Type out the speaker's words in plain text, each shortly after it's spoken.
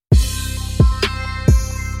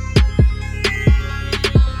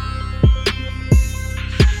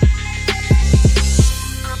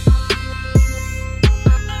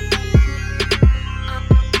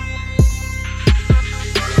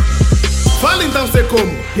então cê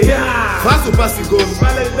como? Faz o passe e golo.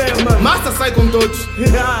 Massa sai com todos.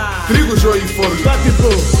 Trigo, joio e forno.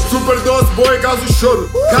 Super doce, boy, causa o choro.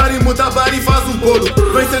 Carimbo, tabari, faz um bolo.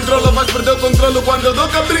 Vem sem trola, vais perder o controle. Quando eu dou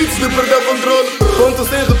cabritos, de perder o controle. Ponto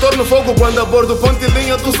sem retorno, fogo quando abordo. Ponte e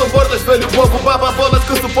linha, tu suportas, velho povo. Baba bolas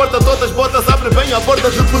que suporta todas, botas, abre bem a borda,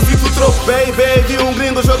 deposito o troco. Baby, um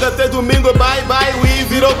gringo, joga até domingo. Bye, bye, we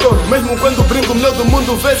virou cor. Mesmo quando brinco, melhor do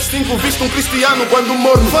mundo, vezes 5, visto um cristiano quando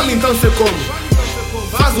morno. Fala então cê come.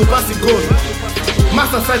 Faz o passe e golo.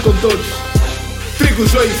 Massa sai com todos. Trigo,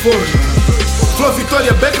 joio e forno. Flow,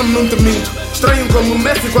 Vitória, Beckham, não te minto. Estranho como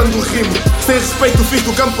Messi quando rimo. Sem respeito, fiz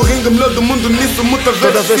do campo ringue. Melhor do mundo nisso, muita vez.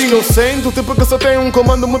 Toda vez que eu sento, tipo que só tenho um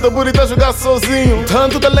comando. Muita bonita a jogar sozinho.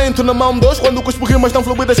 Tanto talento na mão dos. Quando cuspo rimas tão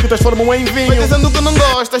fluidas que transformam em vinho. Vai dizendo que não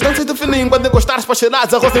gostas, não sei definir. Quando encostares para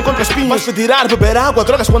cheirados, arroz encontra espinhos. Vais pedir beber água,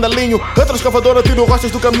 drogas quando alinho. Outro escavador, tiro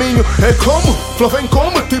rostas do caminho. É como? Flow vem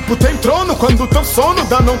como? Tipo tem trono. Quando o teu sono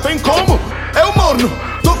dá, não tem como. É o morno.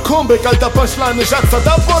 Tô com becalta punchline, já te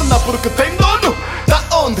dá borna porque tem dono. Da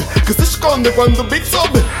onde? Que se esconde quando o beat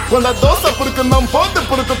sobe. Quando adoça porque não pode,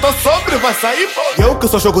 porque tô sobre, vai sair pode. Eu que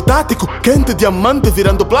sou jogo tático, quente diamante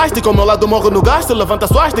virando plástico. Ao meu lado morro no gasto, levanta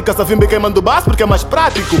suástica. Só vim bem queimando o baço porque é mais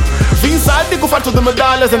prático. Vim sádico, farto de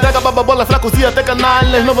medalhas. Entrega baba bola, fracos e até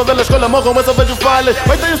canalhas. Não vou ver na escola, morram, mas eu vejo falhas.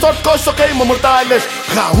 Mas tenho sorte, coxo, só queimo mortalhas.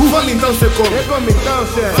 Raul, vale então cê come. Então,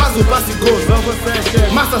 chefe. Faz o passe e golo. Não você,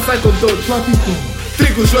 chefe. Massa sai com todos.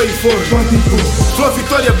 Trigo, joio e forno. Flow,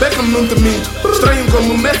 Vitória, Beckham, não te minto. Estranho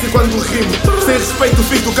como Messi quando rimo. Sem respeito,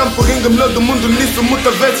 fiz do campo ringue. Melhor do mundo nisso,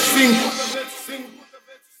 muitas vezes 5.